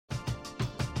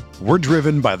We're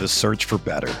driven by the search for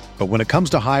better. But when it comes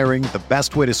to hiring, the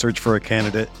best way to search for a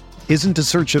candidate isn't to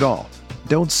search at all.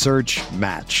 Don't search,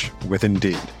 match with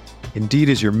Indeed. Indeed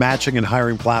is your matching and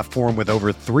hiring platform with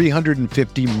over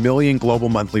 350 million global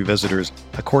monthly visitors,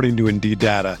 according to Indeed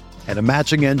data, and a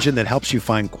matching engine that helps you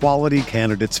find quality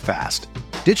candidates fast.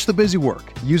 Ditch the busy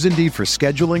work. Use Indeed for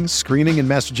scheduling, screening, and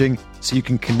messaging so you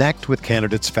can connect with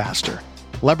candidates faster.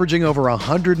 Leveraging over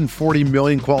 140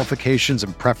 million qualifications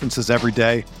and preferences every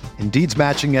day, Indeed's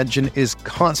matching engine is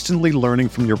constantly learning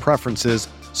from your preferences,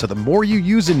 so the more you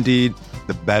use Indeed,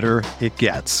 the better it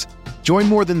gets. Join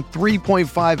more than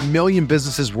 3.5 million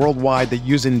businesses worldwide that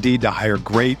use Indeed to hire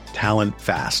great talent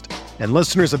fast. And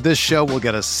listeners of this show will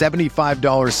get a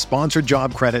 $75 sponsored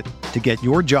job credit to get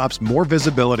your jobs more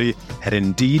visibility at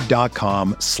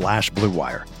Indeed.com/Blue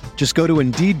Wire. Just go to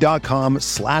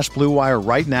Indeed.com/Blue Wire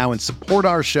right now and support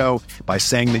our show by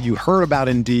saying that you heard about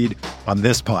Indeed on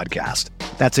this podcast.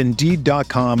 That's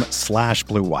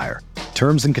Indeed.com/Blue Wire.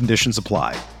 Terms and conditions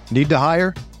apply. Need to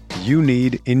hire? You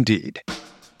need Indeed.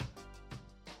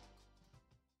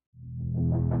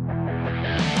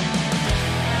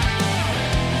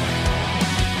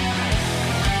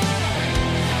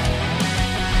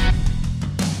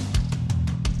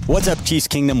 What's up, Chiefs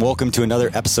Kingdom? Welcome to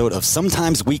another episode of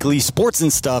Sometimes Weekly Sports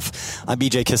and Stuff. I'm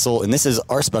BJ Kissel, and this is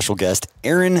our special guest,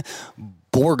 Aaron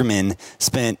Borgmann.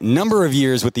 Spent a number of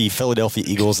years with the Philadelphia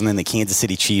Eagles and then the Kansas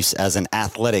City Chiefs as an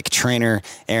athletic trainer.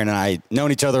 Aaron and I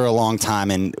known each other a long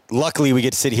time, and luckily we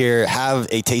get to sit here, have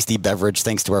a tasty beverage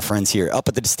thanks to our friends here up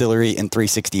at the distillery in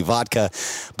 360 Vodka.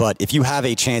 But if you have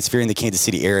a chance, if you're in the Kansas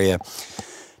City area,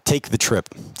 take the trip.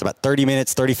 It's about 30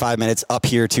 minutes, 35 minutes up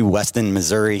here to Weston,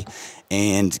 Missouri,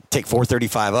 and take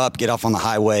 435 up, get off on the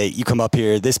highway. You come up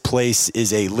here. This place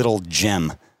is a little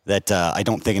gem that I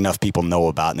don't think enough people know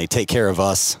about, and they take care of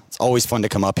us. It's always fun to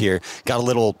come up here. Got a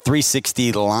little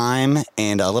 360 lime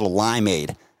and a little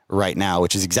limeade right now,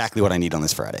 which is exactly what I need on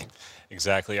this Friday.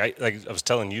 Exactly. I was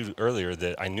telling you earlier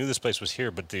that I knew this place was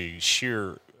here, but the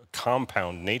sheer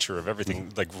compound nature of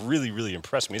everything really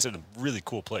impressed me. It's a really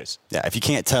cool place. Yeah, if you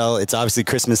can't tell, it's obviously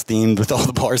Christmas themed with all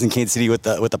the bars in Kansas City with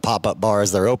the pop-up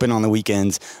bars. They're open on the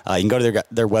weekends. You can go to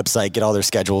their website, get all their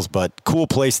schedules, but cool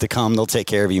place to come. They'll take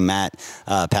care of you. Matt,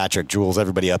 Patrick, Jules,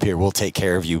 everybody up here will take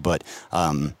care of you, but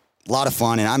a lot of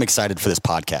fun, and I'm excited for this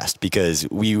podcast because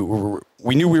we knew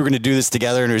we were going to do this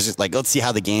together, and it was just like, let's see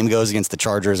how the game goes against the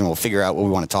Chargers, and we'll figure out what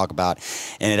we want to talk about.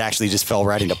 And it actually just fell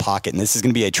right into pocket. And this is going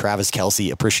to be a Travis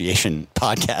Kelce appreciation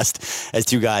podcast. As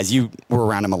two guys, you were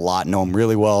around him a lot, know him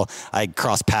really well. I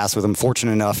crossed paths with him,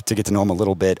 fortunate enough to get to know him a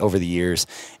little bit over the years,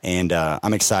 and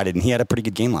I'm excited. And he had a pretty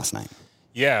good game last night.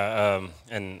 Yeah,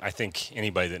 and I think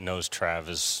anybody that knows Trav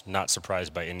is not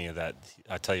surprised by any of that.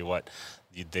 I tell you what,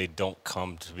 they don't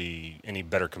come to be any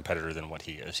better competitor than what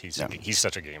he is. He's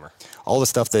such a gamer. All the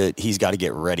stuff that he's got to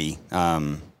get ready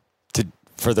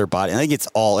for their body. I think it's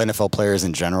all NFL players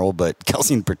in general, but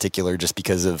Kelce in particular, just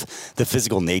because of the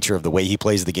physical nature of the way he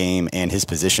plays the game and his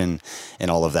position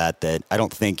and all of that, that I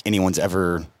don't think anyone's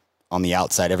ever on the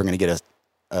outside ever going to get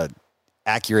a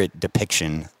accurate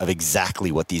depiction of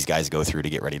exactly what these guys go through to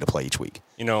get ready to play each week.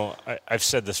 You know, I've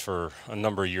said this for a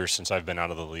number of years since I've been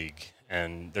out of the league,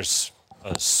 and there's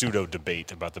a pseudo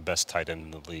debate about the best tight end in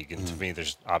the league. And to me,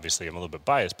 there's obviously, I'm a little bit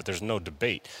biased, but there's no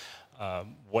debate.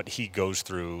 What he goes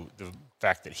through, the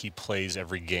fact that he plays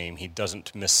every game, he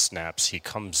doesn't miss snaps, he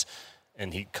comes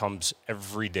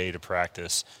every day to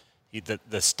practice.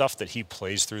 The stuff that he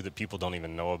plays through that people don't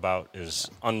even know about is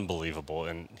unbelievable.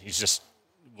 And he's just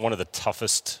one of the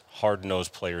toughest,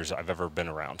 hard-nosed players I've ever been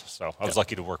around. So I was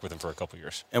lucky to work with him for a couple of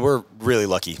years. And we're really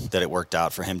lucky that it worked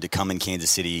out for him to come in Kansas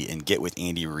City and get with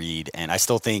Andy Reid. And I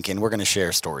still think, and we're going to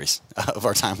share stories of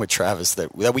our time with Travis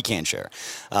that we can share.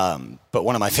 But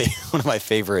one of my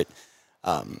favorite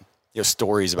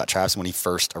stories about Travis when he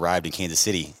first arrived in Kansas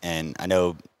City. And I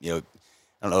know, I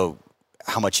don't know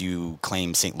how much you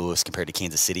claim St. Louis compared to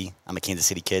Kansas City. I'm a Kansas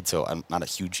City kid, so I'm not a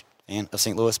huge fan of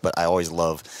St. Louis, but I always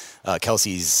love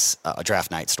Kelce's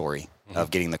draft night story of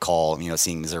getting the call,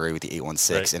 seeing Missouri with the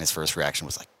 816, right. And his first reaction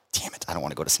was like, damn it, I don't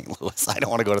want to go to St. Louis. I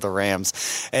don't want to go to the Rams.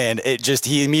 And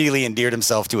he immediately endeared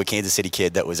himself to a Kansas City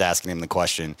kid that was asking him the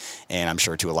question, and I'm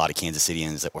sure to a lot of Kansas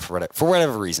Cityans that, for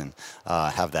whatever reason,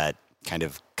 have that kind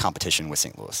of competition with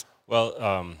St. Louis.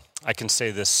 Well, I can say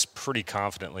this pretty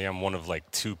confidently. I'm one of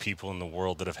two people in the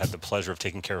world that have had the pleasure of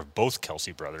taking care of both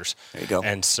Kelce brothers. There you go.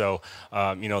 And so,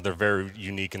 they're very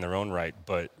unique in their own right,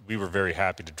 but we were very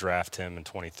happy to draft him in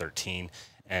 2013.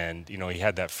 And, you know, he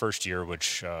had that first year,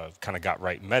 which kind of got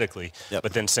right medically. Yep.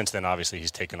 But then since then, obviously,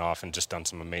 he's taken off and just done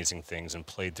some amazing things and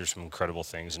played through some incredible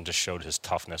things and just showed his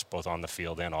toughness both on the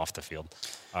field and off the field.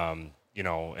 You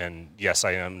know, and yes,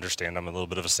 I understand I'm a little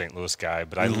bit of a St. Louis guy,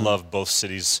 but I love both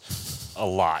cities a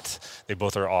lot. They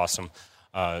both are awesome.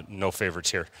 No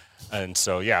favorites here. And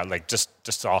so, yeah, like just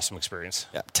an awesome experience.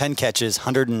 Yeah, 10 catches,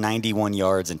 191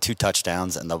 yards, and 2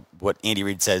 touchdowns, and what Andy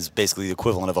Reid says basically the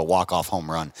equivalent of a walk-off home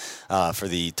run for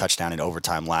the touchdown in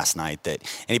overtime last night. That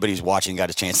anybody who's watching got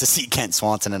a chance to see Kent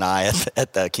Swanson and I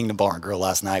at the Kingdom Bar and Grill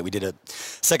last night. We did a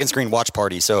second screen watch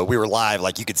party, so we were live.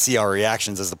 Like, you could see our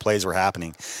reactions as the plays were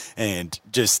happening, and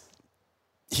just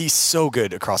he's so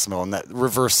good across the middle. And that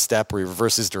reverse step where he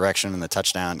reverses direction and the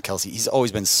touchdown, Kelsey, he's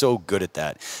always been so good at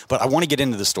that. But I want to get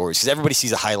into the stories because everybody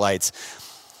sees the highlights.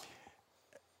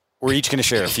 We're each going to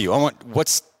share a few.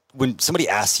 When somebody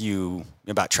asks you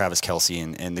about Travis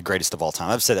Kelce and the greatest of all time,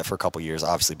 I've said that for a couple of years,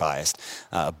 obviously biased,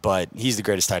 but he's the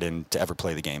greatest tight end to ever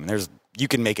play the game. And you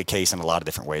can make a case in a lot of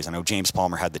different ways. I know James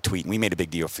Palmer had the tweet, and we made a big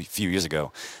deal a few years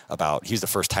ago about he was the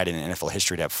first tight end in NFL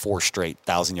history to have 4 straight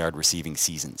 1,000-yard receiving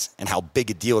seasons, and how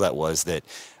big a deal that was that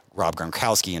Rob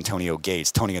Gronkowski, Antonio Gates,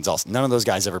 Tony Gonzalez, none of those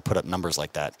guys ever put up numbers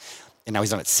like that. And now he's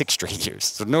done it 6 straight years.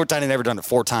 So no tight end ever done it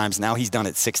 4 times. Now he's done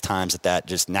it 6 times at that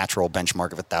just natural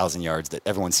benchmark of 1,000 yards that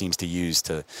everyone seems to use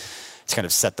to kind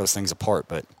of set those things apart.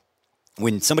 But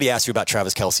when somebody asks you about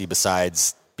Travis Kelce,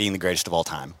 besides being the greatest of all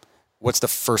time, what's the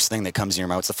first thing that comes in your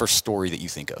mind? What's the first story that you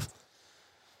think of?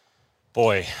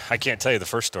 Boy, I can't tell you the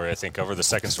first story I think of, or the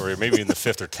second story, or maybe in the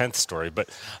 5th or 10th story. But,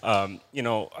 you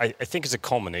know, I think it's a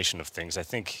culmination of things. I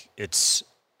think it's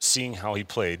seeing how he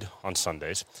played on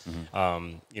Sundays,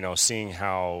 you know, seeing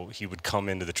how he would come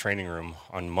into the training room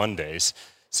on Mondays,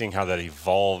 seeing how that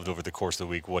evolved over the course of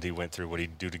the week, what he went through, what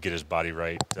he'd do to get his body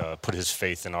right, put his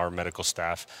faith in our medical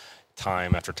staff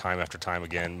time after time after time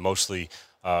again. Mostly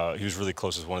he was really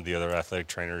close with one of the other athletic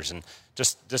trainers, and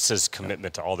just his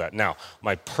commitment to all that. Now,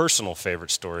 my personal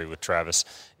favorite story with Travis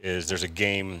is there's a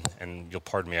game, and you'll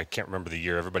pardon me, I can't remember the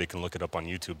year. Everybody can look it up on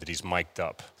YouTube, that he's mic'd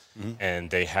up. And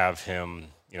they have him,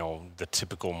 you know, the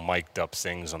typical mic'd up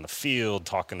things on the field,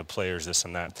 talking to players, this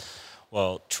and that.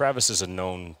 Well, Travis is a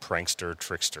known prankster,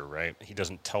 trickster, right? He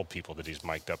doesn't tell people that he's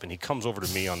mic'd up. And he comes over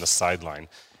to me on the sideline,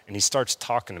 and he starts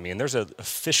talking to me. And there's an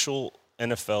official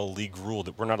NFL league rule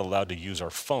that we're not allowed to use our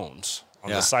phones on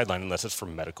the sideline unless it's for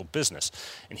medical business.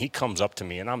 And he comes up to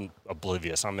me, and I'm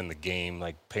oblivious. I'm in the game,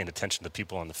 like paying attention to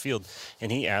people on the field.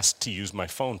 And he asked to use my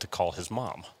phone to call his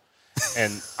mom.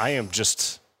 And I am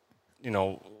just, you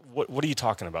know, what are you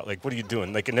talking about? Like, what are you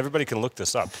doing? Like, and everybody can look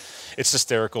this up. It's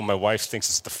hysterical. My wife thinks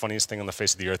it's the funniest thing on the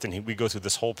face of the earth. And we go through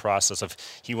this whole process of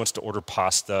he wants to order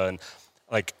pasta. And,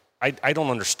 like, I don't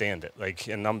understand it. Like,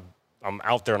 and I'm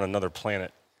out there on another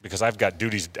planet because I've got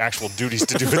actual duties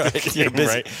to do with the game,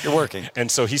 right? You're working.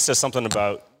 And so he says something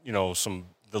about, you know,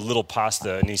 the little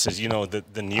pasta. And he says, you know,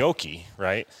 the gnocchi,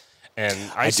 right? And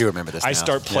I do remember this now. I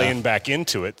start playing back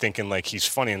into it, thinking like he's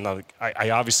funny, and I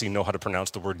obviously know how to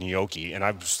pronounce the word gnocchi, and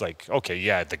I was like, okay,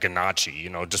 yeah, the ganache, you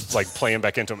know, just like playing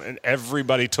back into him, and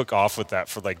everybody took off with that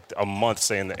for like a month,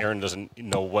 saying that Aaron doesn't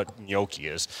know what gnocchi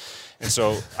is, and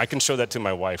so I can show that to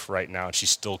my wife right now, and she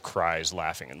still cries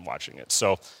laughing and watching it.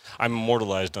 So I'm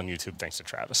immortalized on YouTube thanks to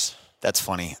Travis. That's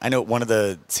funny. I know one of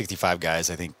the 65 guys,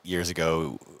 I think years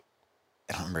ago,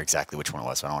 I don't remember exactly which one it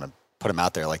was, so I don't want to put him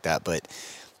out there like that, but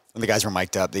when the guys were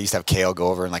mic'd up, they used to have Kale go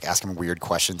over and like ask him weird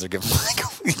questions or give him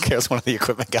like Kale's one of the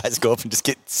equipment guys go up and just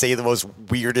say the most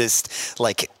weirdest,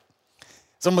 like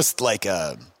it's almost like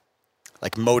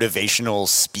motivational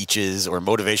speeches or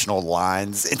motivational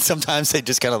lines. And sometimes they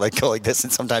just kind of like go like this,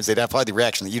 and sometimes they'd have probably the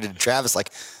reaction that you did to Travis, like,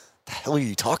 the hell are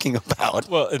you talking about?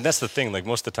 Well, and that's the thing. Like,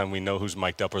 most of the time we know who's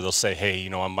mic'd up, or they'll say, hey, you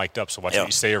know, I'm mic'd up, so watch what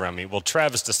you say around me. Well,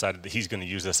 Travis decided that he's going to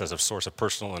use this as a source of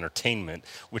personal entertainment,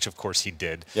 which, of course, he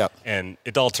did. Yep. And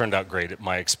it all turned out great at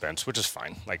my expense, which is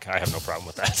fine. Like, I have no problem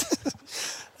with that.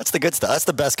 That's the good stuff. That's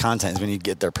the best content, is when you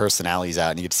get their personalities out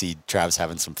and you get to see Travis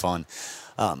having some fun.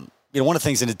 You know, one of the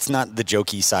things, and it's not the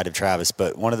jokey side of Travis,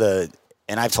 but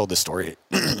and I've told this story,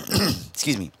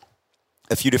 excuse me,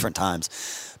 a few different times,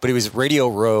 but it was Radio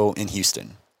Row in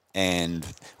Houston. And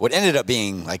what ended up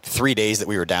being like 3 days that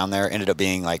we were down there ended up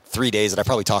being like 3 days that I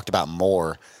probably talked about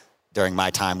more during my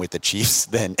time with the Chiefs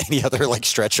than any other like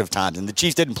stretch of times. And the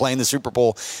Chiefs didn't play in the Super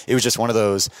Bowl. It was just one of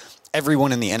those,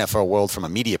 everyone in the NFL world from a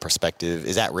media perspective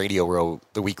is at Radio Row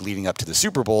the week leading up to the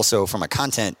Super Bowl. So from a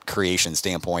content creation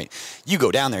standpoint, you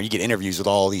go down there, you get interviews with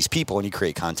all these people, and you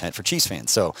create content for Chiefs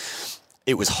fans. So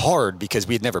it was hard because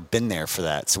we had never been there for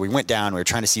that. So we went down, we were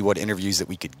trying to see what interviews that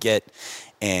we could get.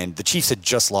 And the Chiefs had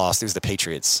just lost. It was the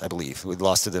Patriots, I believe. We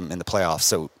lost to them in the playoffs.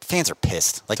 So fans are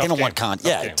pissed. Like, they don't want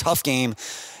tough game.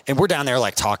 And we're down there,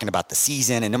 like, talking about the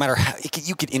season. And no matter how,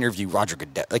 you could interview Roger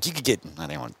Goodell. Like, you could get, I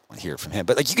don't want to hear it from him,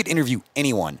 but, like, you could interview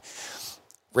anyone.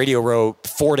 Radio Row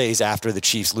 4 days after the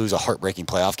Chiefs lose a heartbreaking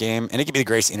playoff game. And it could be the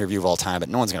greatest interview of all time, but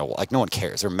no one's going to, like, no one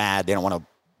cares. They're mad. They don't want to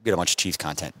get a bunch of Chiefs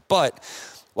content. But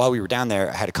while we were down there,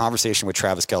 I had a conversation with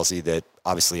Travis Kelce that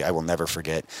obviously I will never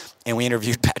forget. And we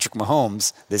interviewed Patrick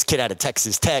Mahomes, this kid out of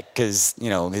Texas Tech, because, you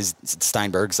know, his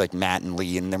Steinberg's like Matt and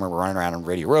Lee, and then we were running around on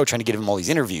Radio Row trying to get him all these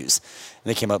interviews. And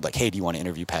they came up like, hey, do you want to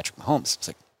interview Patrick Mahomes? I was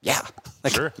like, yeah.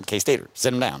 Like, sure. K-Stater,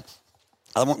 sit him down.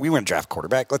 We want to draft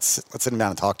quarterback. Let's sit him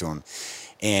down and talk to him.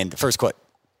 And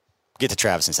get to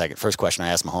Travis in a second. First question I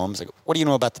asked Mahomes, like, what do you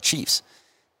know about the Chiefs?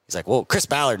 He's like, well, Chris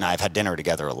Ballard and I have had dinner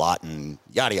together a lot and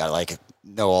yada, yada, like,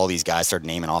 know all these guys, started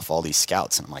naming off all these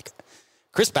scouts. And I'm like,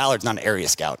 Chris Ballard's not an area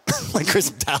scout. Like,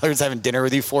 Chris Ballard's having dinner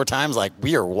with you 4 times. Like,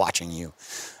 we are watching you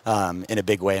in a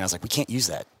big way. And I was like, we can't use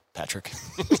that, Patrick.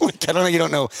 Like, I don't know, you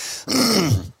don't know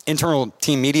internal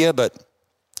team media, but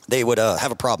they would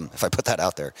have a problem if I put that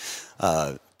out there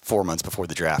 4 months before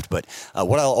the draft. But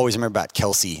what I'll always remember about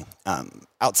Kelce,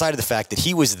 outside of the fact that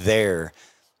he was there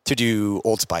to do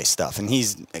Old Spice stuff. And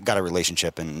he's got a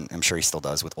relationship, and I'm sure he still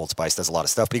does with Old Spice, does a lot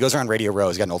of stuff. But he goes around Radio Row,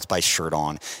 he's got an Old Spice shirt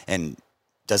on, and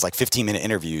does like 15-minute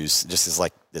interviews just as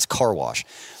like this car wash.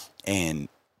 And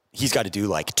he's got to do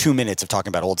like 2 minutes of talking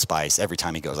about Old Spice every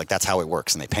time he goes. Like, that's how it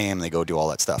works. And they pay him, and they go do all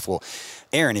that stuff. Well,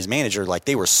 Aaron, his manager, like,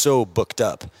 they were so booked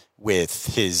up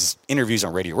with his interviews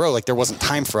on Radio Row. Like, there wasn't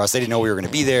time for us. They didn't know we were going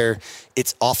to be there.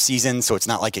 It's off season, so it's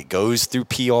not like it goes through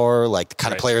PR. Like, the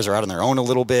kind of players are out on their own a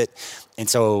little bit. And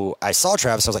so I saw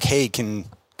Travis. I was like, hey, can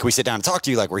we sit down and talk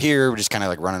to you? Like, we're here. We're just kind of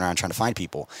like running around trying to find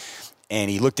people. And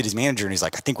he looked at his manager and he's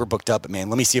like, I think we're booked up, but man,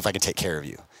 let me see if I can take care of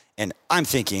you. And I'm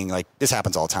thinking, like, this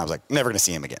happens all the time. I was like, never going to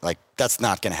see him again. Like, that's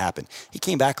not going to happen. He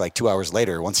came back like 2 hours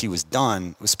later. Once he was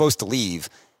done, was supposed to leave,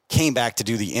 came back to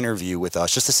do the interview with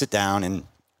us, just to sit down and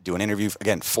do an interview,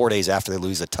 again, 4 days after they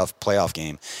lose a tough playoff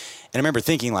game. And I remember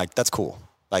thinking, like, that's cool.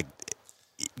 Like,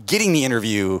 getting the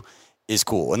interview is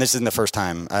cool. And this isn't the first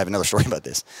time. I have another story about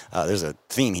this. There's a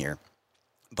theme here.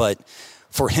 But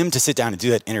for him to sit down and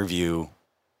do that interview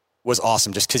was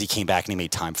awesome just because he came back and he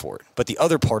made time for it. But the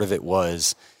other part of it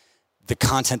was the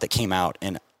content that came out.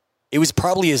 And it was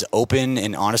probably as open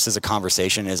and honest as a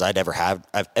conversation as I've ever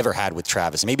had with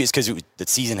Travis. Maybe it's because the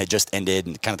season had just ended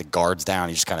and kind of the guard's down.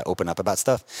 He just kind of opened up about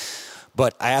stuff.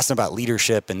 But I asked him about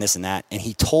leadership and this and that. And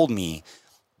he told me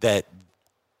that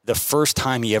the first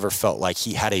time he ever felt like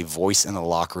he had a voice in the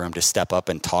locker room to step up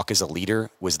and talk as a leader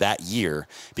was that year,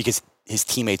 because his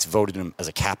teammates voted him as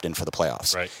a captain for the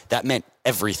playoffs. Right. That meant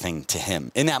everything to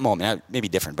him. In that moment, maybe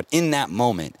different, but in that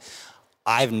moment,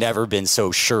 I've never been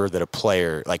so sure that a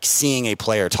player, like seeing a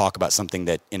player talk about something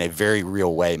that in a very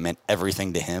real way meant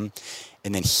everything to him.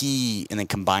 And then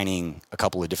combining a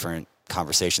couple of different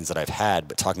conversations that I've had,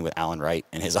 but talking with Alan Wright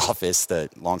in his office, the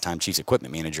longtime Chiefs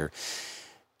equipment manager,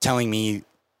 telling me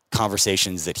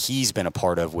conversations that he's been a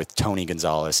part of with Tony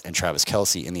Gonzalez and Travis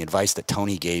Kelce. And the advice that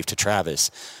Tony gave to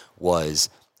Travis was,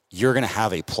 you're going to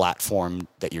have a platform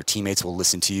that your teammates will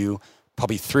listen to you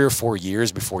probably 3 or 4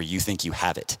 years before you think you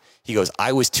have it. He goes,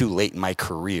 I was too late in my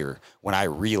career when I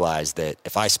realized that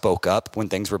if I spoke up when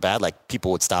things were bad, like,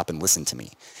 people would stop and listen to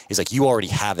me. He's like, you already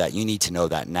have that. You need to know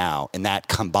that now. And that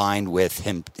combined with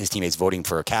his teammates voting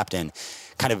for a captain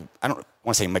kind of, I don't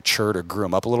want to say matured or grew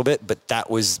him up a little bit, but that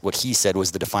was what he said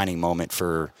was the defining moment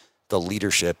for the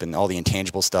leadership and all the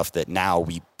intangible stuff that now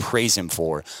we praise him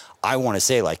for. I want to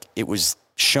say, like, it was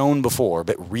shown before,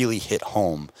 but really hit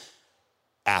home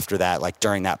after that, like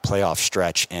during that playoff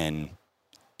stretch. And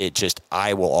it just,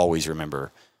 I will always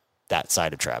remember that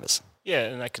side of Travis. Yeah,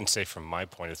 and I can say from my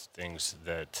point of things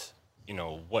that, you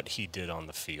know, what he did on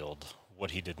the field,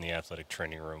 what he did in the athletic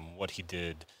training room, what he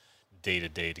did day to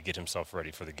day to get himself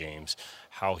ready for the games,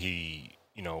 how he,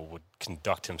 you know, would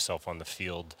conduct himself on the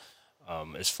field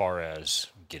as far as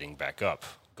getting back up,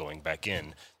 going back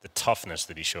in, the toughness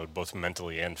that he showed both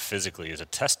mentally and physically is a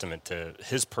testament to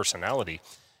his personality.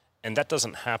 And that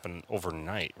doesn't happen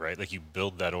overnight, right? Like, you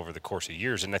build that over the course of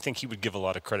years. And I think he would give a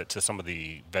lot of credit to some of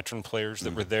the veteran players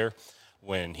that were there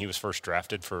when he was first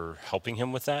drafted for helping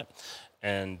him with that.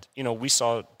 And, you know, we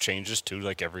saw changes too,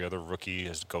 like every other rookie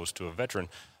goes to a veteran.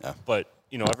 Yeah. But,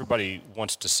 you know, everybody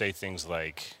wants to say things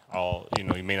like, you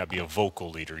know, he may not be a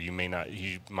vocal leader. He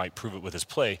might prove it with his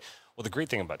play. Well, Well, the great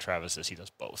thing about Travis is he does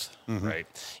both, right?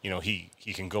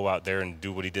 He can go out there and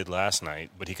do what he did last night,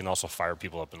 but he can also fire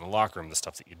people up in the locker room, the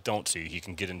stuff that you don't see. He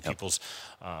can get in people's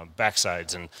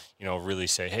backsides and, really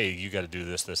say, hey, you got to do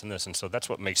this, this, and this. And so that's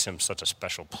what makes him such a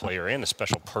special player and a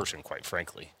special person, quite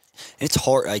frankly. And it's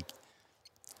hard.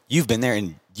 You've been there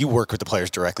and you work with the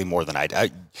players directly more than I do.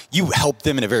 You help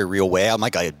them in a very real way. I'm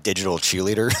like a digital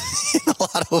cheerleader in a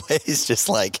lot of ways, just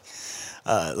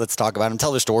let's talk about them,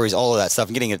 tell their stories, all of that stuff.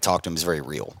 And getting to talk to them is very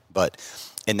real. But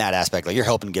in that aspect, you're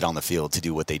helping get on the field to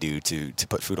do what they do to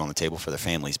put food on the table for their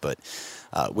families. But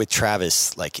with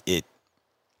Travis, it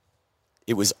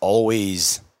was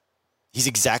always, he's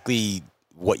exactly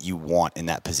what you want in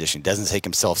that position. Doesn't take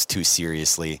himself too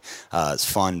seriously. It's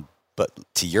fun. But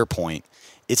to your point,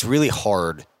 it's really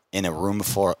hard in a room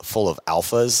full of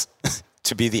alphas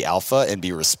to be the alpha and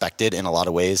be respected in a lot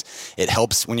of ways. It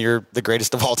helps when you're the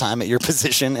greatest of all time at your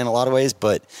position in a lot of ways.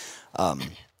 But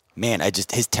man,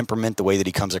 his temperament, the way that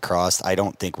he comes across, I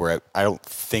don't think we're going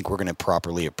to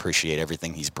properly appreciate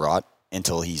everything he's brought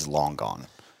until he's long gone.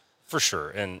 For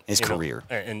sure, and his career.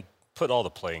 And put all the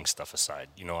playing stuff aside.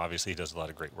 Obviously he does a lot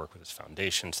of great work with his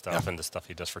foundation stuff and the stuff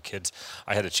he does for kids.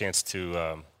 I had a chance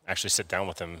to actually sit down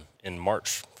with him in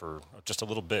March for just a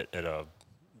little bit at a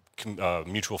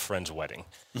mutual friend's wedding.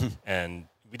 And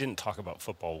we didn't talk about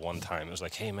football one time. It was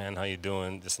like, hey man, how you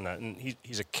doing? This and that. And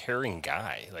he's a caring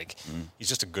guy. He's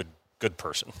just a good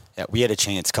person. Yeah, we had a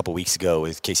chance a couple weeks ago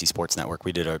with KC Sports Network.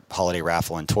 We did a holiday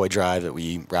raffle and toy drive that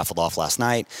we raffled off last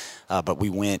night. But we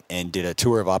went and did a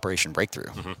tour of Operation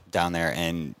Breakthrough down there.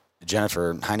 And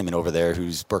Jennifer Heineman over there,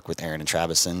 who's worked with Aaron and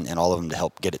Travis and all of them to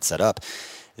help get it set up.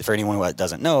 For anyone who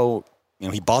doesn't know,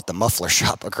 he bought the muffler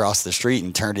shop across the street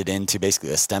and turned it into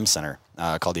basically a STEM center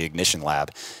called the Ignition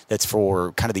Lab. That's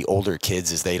for kind of the older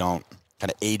kids as they don't kind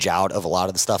of age out of a lot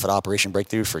of the stuff at Operation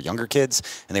Breakthrough for younger kids.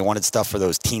 And they wanted stuff for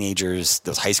those teenagers,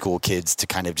 those high school kids to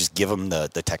kind of just give them the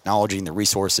technology and the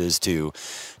resources to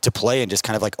play and just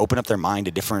kind of open up their mind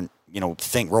to different,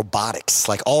 robotics,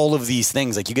 all of these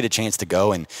things. You get a chance to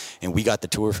go and we got the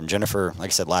tour from Jennifer, like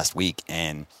I said, last week.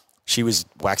 And she was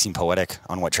waxing poetic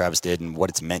on what Travis did and what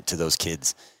it's meant to those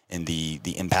kids and the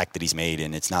impact that he's made.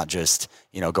 And it's not just,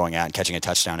 going out and catching a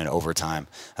touchdown in overtime,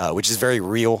 which is very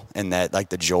real. And that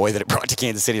the joy that it brought to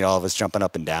Kansas City and all of us jumping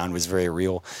up and down was very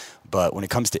real. But when it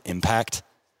comes to impact,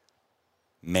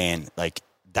 man,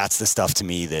 that's the stuff to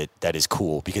me that is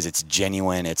cool because it's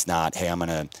genuine. It's not, hey, I'm going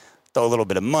to throw a little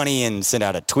bit of money and send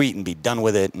out a tweet and be done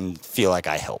with it and feel like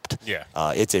I helped. Yeah.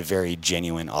 It's a very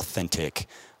genuine, authentic,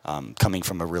 coming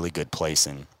from a really good place.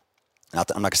 And I'm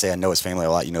not going to say I know his family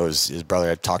a lot. His brother.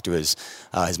 I've talked to his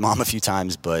mom a few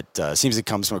times, but seems it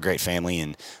comes from a great family.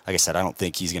 And like I said, I don't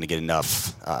think he's going to get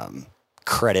enough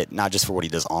credit, not just for what he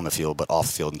does on the field, but off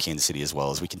the field in Kansas City as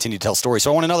well as we continue to tell stories.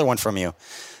 So I want another one from you.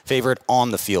 Favorite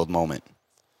on the field moment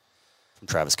from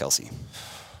Travis Kelce.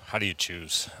 How do you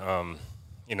choose?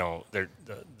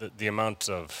 The amount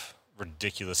of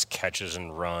ridiculous catches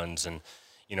and runs and,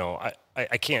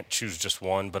 I can't choose just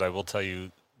one, but I will tell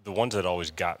you the ones that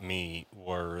always got me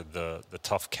were the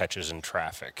tough catches in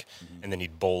traffic. And then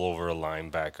he'd bowl over a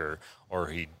linebacker or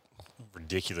he'd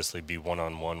ridiculously be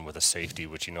one-on-one with a safety,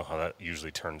 which you know how that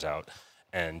usually turns out,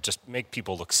 and just make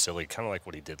people look silly, kind of like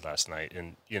what he did last night.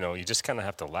 And, you just kind of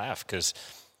have to laugh because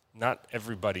not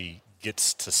everybody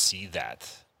gets to see that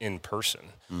in person.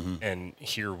 And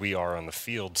here we are on the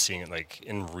field seeing it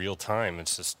in real time.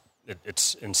 It's just,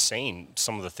 it's insane,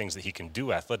 some of the things that he can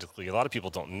do athletically. A lot of people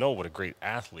don't know what a great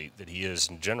athlete that he is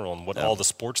in general and what all the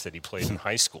sports that he played in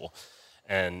high school.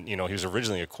 And, he was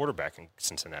originally a quarterback in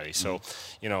Cincinnati. So,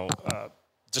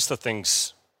 just the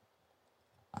things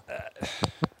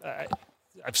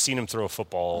I've seen him throw a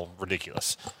football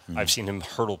ridiculous. I've seen him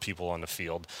hurdle people on the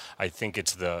field. I think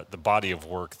it's the body of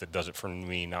work that does it for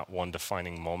me, not one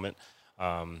defining moment.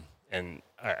 And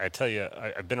I tell you,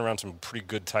 I've been around some pretty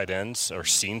good tight ends or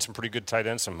seen some pretty good tight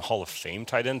ends, some Hall of Fame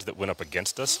tight ends that went up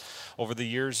against us over the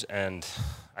years, and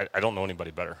I don't know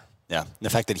anybody better. Yeah, the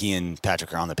fact that he and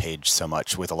Patrick are on the page so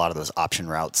much with a lot of those option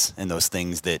routes and those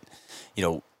things that,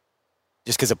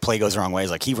 just because a play goes the wrong way,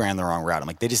 he ran the wrong route.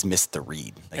 I'm they just missed the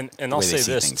read. And I'll say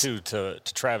this, too, to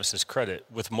Travis's credit,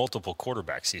 with multiple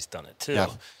quarterbacks, he's done it, too. Yeah.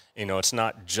 It's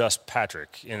not just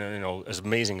Patrick. As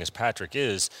amazing as Patrick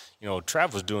is,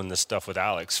 Trav was doing this stuff with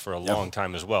Alex for a long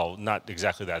time as well. Not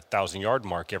exactly that 1,000-yard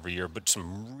mark every year, but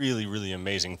some really, really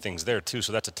amazing things there, too.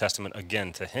 So that's a testament,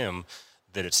 again, to him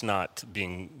that it's not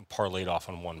being parlayed off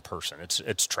on one person.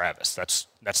 It's Travis. That's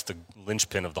the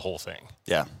linchpin of the whole thing.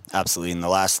 Yeah, absolutely. And the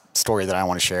last story that I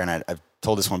want to share, and I've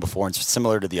told this one before, and it's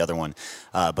similar to the other one,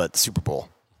 but the Super Bowl.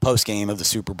 post game of the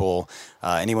Super Bowl.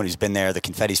 Anyone who's been there, the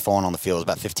confetti's falling on the field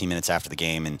about 15 minutes after the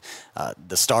game, and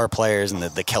the star players and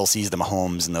the Kelseys, the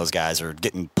Mahomes, and those guys are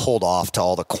getting pulled off to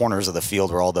all the corners of the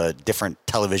field where all the different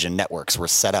television networks were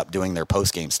set up doing their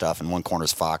post game stuff. And one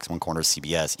corner's Fox, one corner's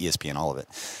CBS, ESPN, all of it.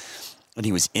 And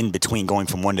he was in between going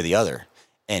from one to the other.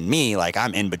 And me, like,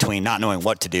 I'm in between not knowing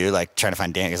what to do, like trying to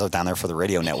find Dan, because I was down there for the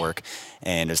radio network.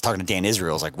 And I was talking to Dan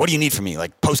Israel. I was like, what do you need from me?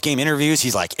 Like, post-game interviews?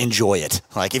 He's like, enjoy it.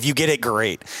 Like, if you get it,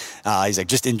 great. He's like,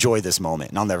 just enjoy this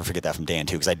moment. And I'll never forget that from Dan,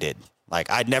 too, because I did. Like,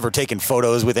 I'd never taken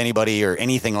photos with anybody or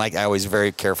anything like that. I was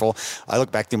very careful. I look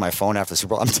back through my phone after the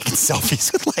Super Bowl. I'm taking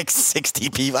selfies with like 60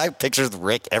 people. I have pictures with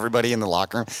Rick, everybody in the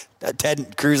locker room.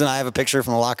 Ted Cruz and I have a picture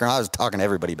from the locker room. I was talking to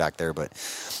everybody back there. But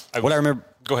what I remember...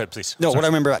 Go ahead, please. No, what I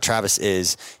remember about Travis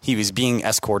is he was being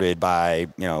escorted by,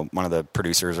 one of the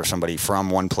producers or somebody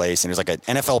from one place. And it was like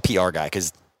an NFL PR guy,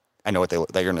 because I know what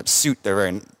they're in a suit. They're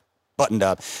very buttoned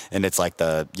up. And it's like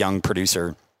the young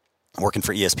producer working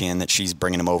for ESPN that she's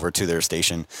bringing him over to their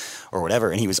station or whatever.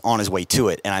 And he was on his way to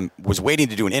it. And I was waiting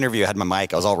to do an interview. I had my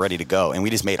mic. I was all ready to go. And we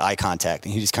just made eye contact.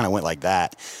 And he just kind of went like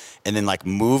that. And then like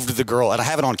moved the girl. And I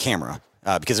have it on camera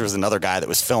because there was another guy that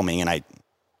was filming. And I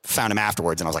found him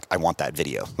afterwards, and I was like, I want that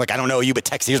video. Like, I don't know you, but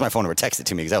here's my phone number. Text it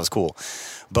to me, because that was cool.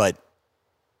 But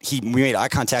we made eye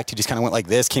contact. He just kind of went like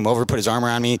this, came over, put his arm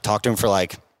around me, talked to him for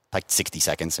like 60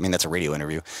 seconds. I mean, that's a radio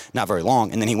interview, not very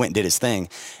long. And then he went and did his thing.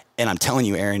 And I'm telling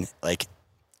you, Aaron, like,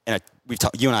 and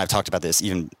you and I have talked about this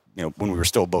even, when we were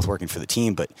still both working for the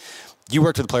team, but you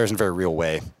worked with the players in a very real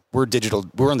way. We're digital.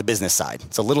 We're on the business side.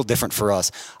 It's a little different for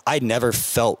us. I never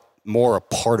felt more a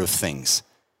part of things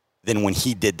than when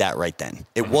he did that right then.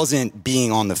 It wasn't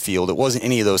being on the field. It wasn't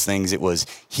any of those things. It was,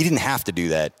 he didn't have to do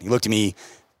that. He looked at me.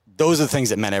 Those are the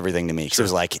things that meant everything to me. Because it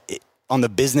was like, on the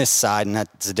business side, and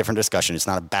that's a different discussion. It's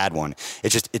not a bad one.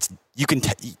 It's just, you can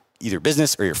either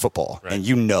business or your football. Right. And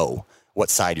you know what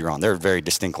side you're on. There are very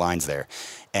distinct lines there.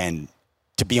 And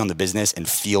to be on the business and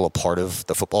feel a part of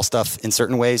the football stuff in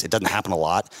certain ways, it doesn't happen a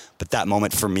lot. But that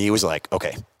moment for me was like,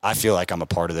 okay, I feel like I'm a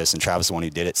part of this. And Travis is the one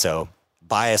who did it. So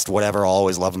biased, whatever, I'll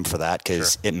always love him for that,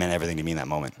 because it meant everything to me in that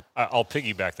moment. I'll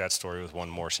piggyback that story with one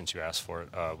more since you asked for it.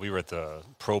 We were at the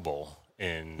Pro Bowl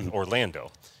in Orlando.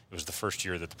 It was the first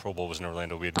year that the Pro Bowl was in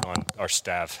Orlando. Our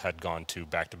staff had gone to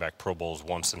back-to-back Pro Bowls,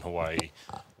 once in Hawaii,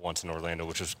 once in Orlando,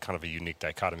 which was kind of a unique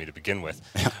dichotomy to begin with,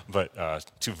 but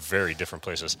two very different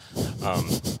places.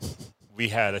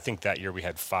 I think that year we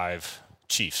had 5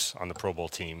 Chiefs on the Pro Bowl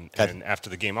team. And after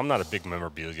the game, I'm not a big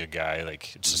memorabilia guy.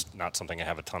 Like, it's just not something I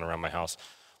have a ton around my house.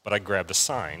 But I grabbed a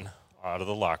sign out of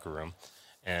the locker room,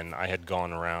 and I had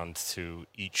gone around to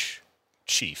each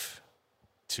Chief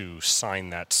to sign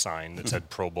that sign that said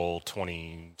Pro Bowl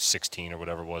 2016 or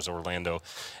whatever it was, Orlando.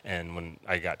 And when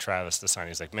I got Travis the sign,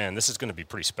 he's like, man, this is going to be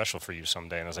pretty special for you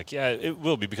someday. And I was like, yeah, it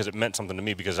will be, because it meant something to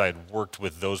me, because I had worked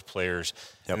with those players.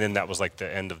 And then that was like the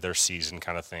end of their season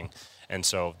kind of thing. And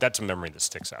so that's a memory that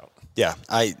sticks out. Yeah,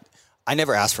 I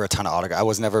never asked for a ton of autographs. I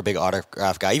was never a big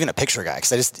autograph guy, even a picture guy,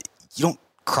 because you don't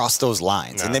cross those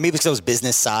lines. No. And then maybe because it was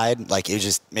business side, like it was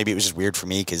just weird for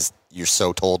me, because you're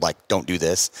so told, like, don't do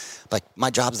this. Like, my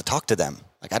job is to talk to them.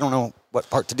 Like, I don't know what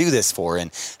part to do this for,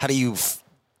 and how do you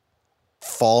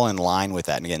fall in line with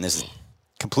that? And again, this is a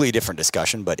completely different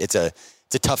discussion, but it's a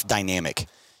tough dynamic.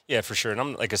 Yeah, for sure.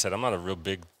 And like I said, I'm not a real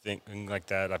big thing like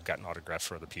that. I've gotten autographs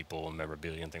for other people and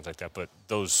memorabilia and things like that. But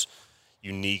those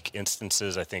unique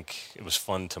instances, I think it was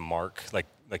fun to mark. Like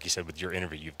you said, with your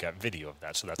interview, you've got video of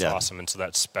that. So that's awesome. And so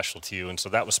that's special to you. And so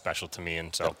that was special to me.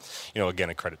 And so, again,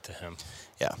 a credit to him.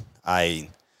 Yeah. I'm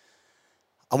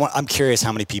curious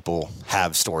how many people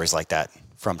have stories like that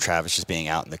from Travis just being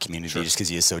out in the community, just because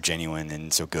he is so genuine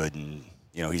and so good, and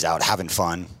he's out having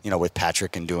fun, with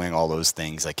Patrick and doing all those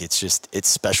things. Like, it's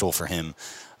special for him.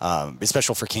 It's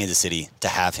special for Kansas City to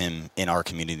have him in our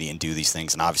community and do these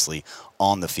things. And obviously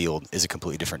on the field is a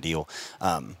completely different deal.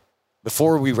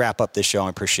 Before we wrap up this show, I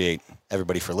appreciate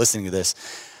everybody for listening to this.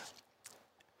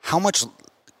 How much,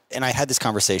 and I had this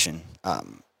conversation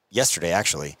yesterday,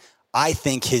 actually, I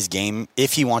think his game,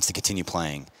 if he wants to continue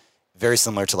playing, very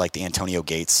similar to like the Antonio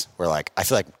Gates, where like I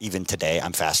feel like even today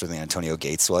I'm faster than Antonio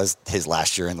Gates was his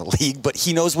last year in the league, but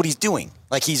he knows what he's doing.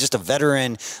 Like, he's just a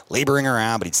veteran laboring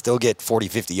around, but he'd still get 40,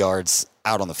 50 yards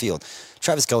out on the field.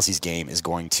 Travis Kelce's game is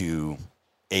going to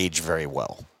age very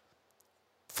well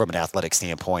from an athletic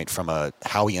standpoint, from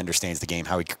how he understands the game,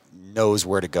 how he knows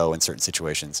where to go in certain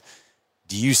situations.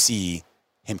 Do you see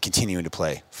him continuing to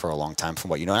play for a long time from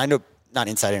what you know? And I know not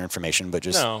insider information, but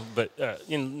just... No, but,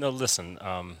 listen,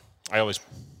 I always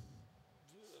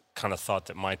kind of thought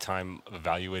that my time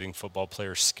evaluating football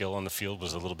players' skill on the field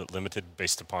was a little bit limited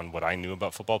based upon what I knew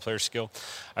about football players' skill.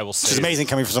 I will say, which is amazing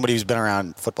coming from somebody who's been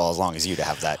around football as long as you to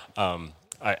have that.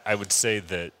 I would say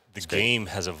that the game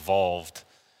has evolved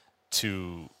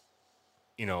to,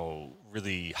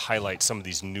 really highlight some of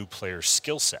these new players'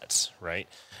 skill sets, right?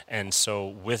 And so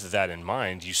with that in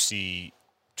mind, you see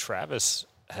Travis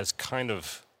has kind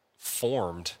of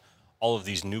formed all of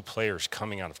these new players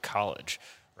coming out of college,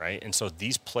 right? And so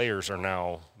these players are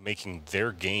now making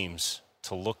their games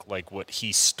to look like what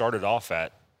he started off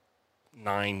at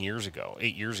 8 years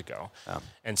ago.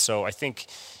 And so I think,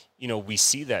 we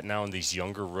see that now in these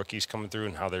younger rookies coming through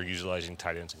and how they're utilizing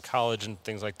tight ends in college and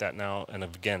things like that now. And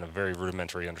again, a very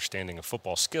rudimentary understanding of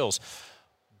football skills.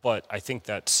 But I think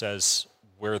that says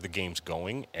where the game's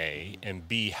going, A, and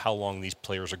B, how long these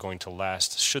players are going to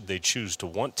last should they choose to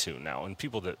want to now. And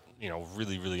people that,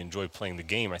 really, really enjoy playing the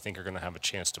game, I think are going to have a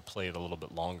chance to play it a little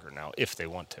bit longer now if they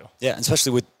want to. Yeah,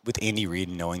 especially with Andy Reid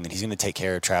knowing that he's going to take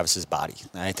care of Travis's body.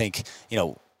 And I think,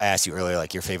 I asked you earlier,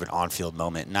 your favorite on-field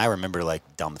moment, and I remember,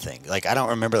 dumb things. I don't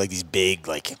remember, these big,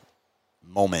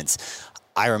 moments.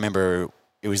 I remember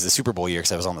it was the Super Bowl year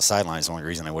because I was on the sidelines. The only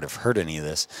reason I would have heard any of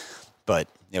this. But,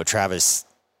 Travis,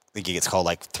 I think he gets called,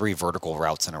 3 vertical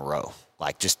routes in a row.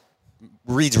 Just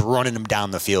Reid's running him down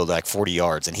the field, 40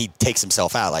 yards, and he takes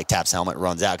himself out, taps helmet,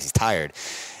 runs out because he's tired.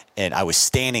 And I was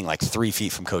standing 3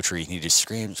 feet from Coach Reid, and he just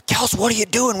screams, "Kels, what are you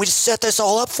doing? We just set this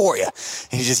all up for you."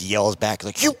 And he just yells back,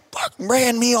 "You fucking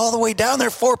ran me all the way down there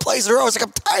 4 plays in a row." I was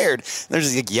I'm tired. And they're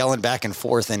just yelling back and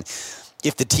forth. And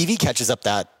if the TV catches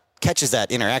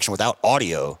that interaction without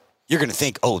audio, you're going to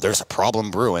think, oh, there's a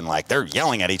problem brewing. They're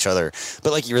yelling at each other.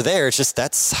 But you're there. It's just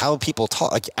that's how people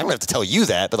talk. I don't have to tell you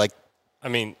that, but that's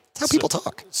how people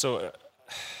talk. So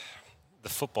the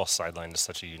football sideline is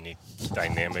such a unique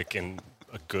dynamic and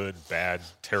a good, bad,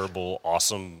 terrible,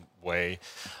 awesome way.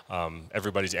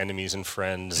 Everybody's enemies and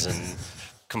friends and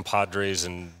compadres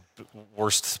and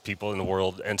worst people in the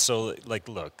world. And so,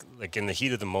 look, in the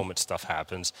heat of the moment, stuff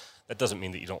happens. That doesn't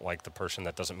mean that you don't like the person.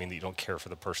 That doesn't mean that you don't care for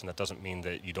the person. That doesn't mean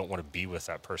that you don't want to be with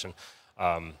that person.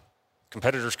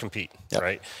 Competitors compete, yep.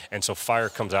 Right? And so fire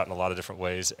comes out in a lot of different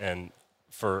ways. And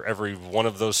for every one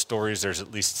of those stories, there's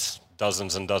at least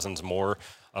dozens and dozens more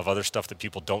of other stuff that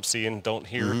people don't see and don't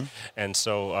hear. Mm-hmm. And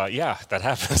so, that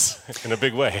happens in a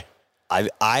big way.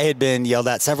 I had been yelled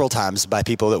at several times by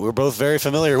people that we're both very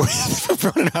familiar with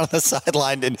running out of the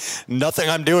sideline, and nothing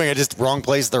I'm doing. I just wrong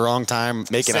place, the wrong time,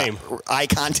 making eye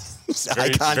contact.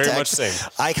 Very much same.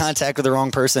 Eye contact with the wrong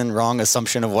person, wrong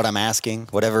assumption of what I'm asking,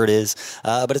 whatever it is.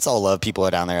 But it's all love. People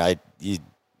are down there.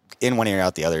 In one ear,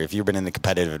 out the other. If you've been in the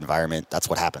competitive environment, that's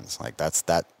what happens. That's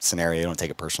that scenario. Don't take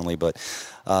it personally. But,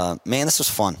 man, this was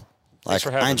fun.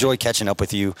 I enjoyed catching up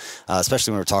with you,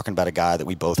 especially when we're talking about a guy that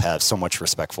we both have so much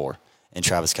respect for in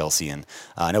Travis Kelce. And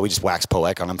I know we just waxed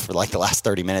poetic on him for the last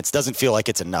 30 minutes. Doesn't feel like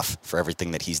it's enough for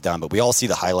everything that he's done, but we all see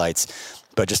the highlights.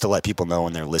 But just to let people know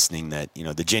when they're listening that,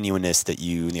 the genuineness that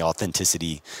and the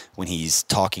authenticity when he's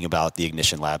talking about the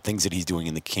Ignition Lab, things that he's doing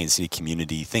in the Kansas City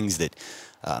community, things that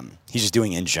he's just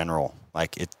doing in general.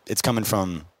 It's coming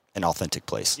from an authentic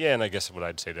place. Yeah, and I guess what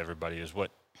I'd say to everybody is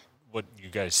what you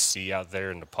guys see out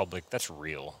there in the public, that's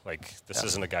real. This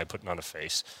isn't a guy putting on a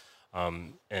face.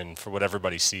 And for what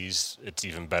everybody sees, it's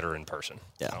even better in person.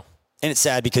 Yeah. And it's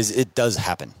sad because it does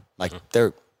happen.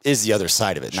 There is the other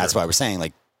side of it. And that's why we're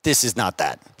saying, this is not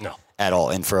that at all.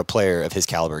 And for a player of his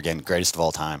caliber, again, greatest of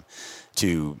all time,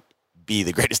 to be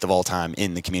the greatest of all time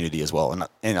in the community as well, and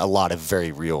in a lot of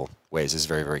very real ways, is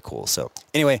very, very cool. So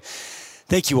anyway,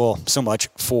 thank you all so much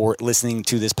for listening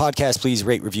to this podcast. Please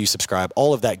rate, review, subscribe,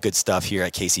 all of that good stuff here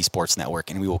at KC Sports Network.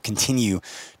 And we will continue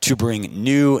to bring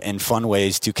new and fun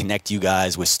ways to connect you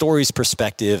guys with stories,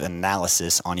 perspective, and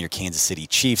analysis on your Kansas City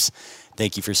Chiefs.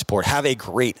 Thank you for your support. Have a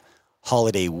great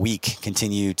holiday week.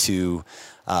 Continue to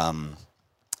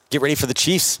get ready for the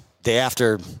Chiefs. Day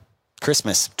after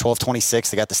Christmas, 12/26,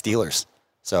 they got the Steelers.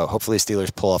 So hopefully the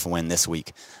Steelers pull off a win this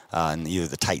week. And either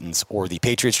the Titans or the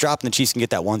Patriots drop, and the Chiefs can get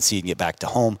that 1 seed and get back to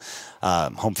home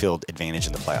field advantage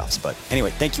in the playoffs. But anyway,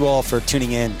 thank you all for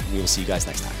tuning in. We will see you guys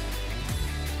next time.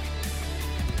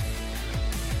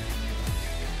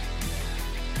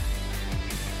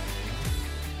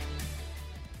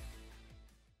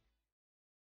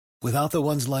 Without the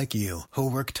ones like you, who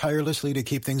work tirelessly to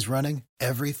keep things running,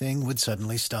 everything would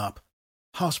suddenly stop.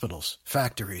 Hospitals,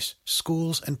 factories,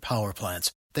 schools, and power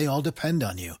plants, they all depend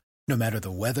on you. No matter the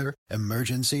weather,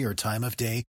 emergency, or time of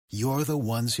day, you're the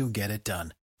ones who get it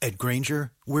done. At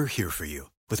Grainger, we're here for you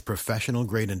with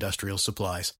professional-grade industrial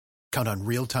supplies. Count on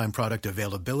real-time product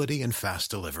availability and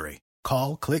fast delivery.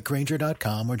 Call, click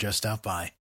Grainger.com, or just stop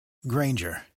by.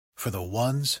 Grainger, for the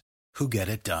ones who get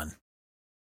it done.